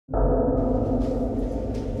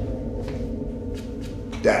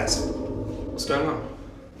Daz. What's going on?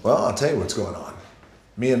 Well, I'll tell you what's going on.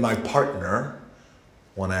 Me and my partner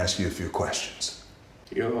want to ask you a few questions.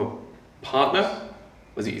 Your partner?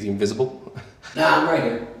 Is he invisible? Nah, I'm right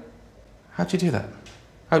here. How'd you do that?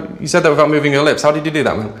 You said that without moving your lips. How did you do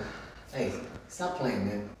that, man? Hey, stop playing,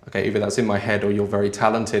 man. Okay, either that's in my head or you're very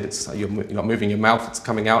talented. You're not moving your mouth, it's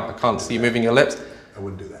coming out. I can't see you moving your lips. I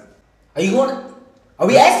wouldn't do that. Are you going to... Are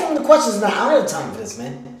we asking them the questions now? I don't have time for this,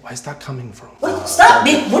 man. Where's that coming from? Stop,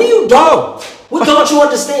 man. What are you doing? What don't you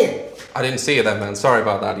understand? I didn't see you then, man. Sorry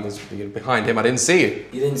about that. You're behind him. I didn't see you.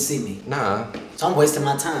 You didn't see me? Nah. So I'm wasting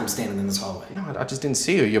my time standing in this hallway. No, I just didn't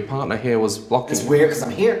see you. Your partner here was blocking It's you. weird because I'm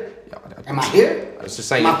here. Yeah, Am I here? I was just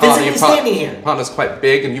saying Am I physically standing here? Your partner's quite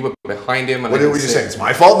big and you were behind him. And What were you saying? It's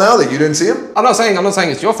my fault now that you didn't see him? I'm not saying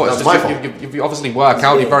it's your fault. That's It's my just fault. you obviously work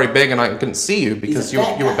out. You're very big, and I couldn't see you because you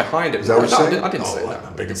were behind him. Is that what you're saying? I didn't say that.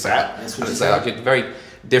 I'm big and fat. That's I what you didn't say said. that. You're very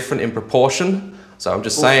different in proportion. So I'm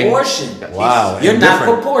just saying. Proportion? Wow. You're not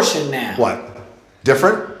different. proportioned now. What?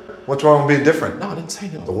 Different? What's wrong with being different? No, I didn't say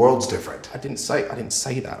that. The world's different. I didn't say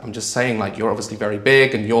that. I'm just saying like you're obviously very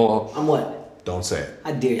big and you're. I'm what? Don't say it.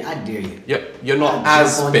 I dare you. I dare you. You're not I'll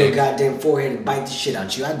as jump on big. your goddamn forehead and bite the shit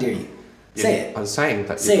out you. I dare you. Say it. I'm saying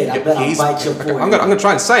that. Say it. I bet I'll bite your forehead. I'm gonna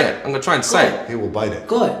try and say it. I'm gonna try and say it. He will bite it.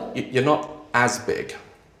 Go ahead. You're not as big.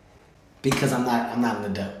 Because I'm not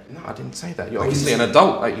an adult. No, I didn't say that. You're obviously an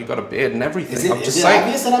adult. Like you got a beard and everything. Is it, I'm just is it saying.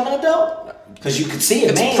 obvious that I'm an adult? Because you could see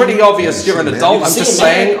it, man. It's pretty obvious you're an man. adult. You I'm see just it,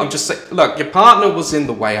 man. saying. I'm just saying. Look, your partner was in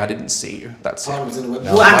the way. I didn't see you. That's it.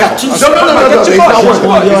 Well, I got two. No, he's not worth it. He's not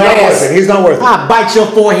worth it. He's not worth it. I'll bite your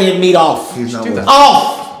forehead meat off. He's not do worth that. it.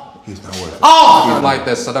 Off! He's not worth it. Off! I don't like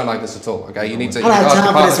this. I don't like this at all. Okay, you need to. I don't have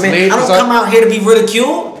time for this, man. I don't come out here to be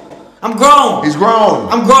ridiculed. I'm grown. He's grown.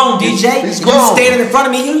 I'm grown, DJ. He's You grown. standing in front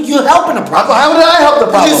of me, you're helping the problem. How did I help the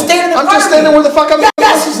problem? You're standing in I'm front just of standing me. where the fuck I'm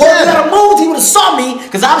Yes, supposed to well, you stand. gotta move. He would have saw me,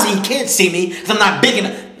 because obviously he can't see me, because I'm not big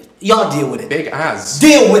enough. Y'all deal with it. Big as.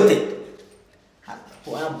 Deal with it.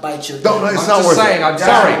 Well, I'll bite your... No, it's I'm not just worth saying. it. I'm It's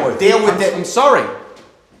sorry. not worth it. Deal with it. I'm sorry.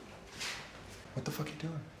 What the fuck are you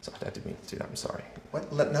doing? Sorry, I didn't mean to do that. I'm sorry.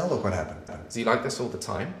 What? Now look what happened. Is he like this all the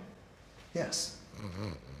time? Yes.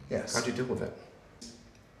 Yes. How'd you deal with it?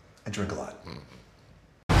 I drink a lot.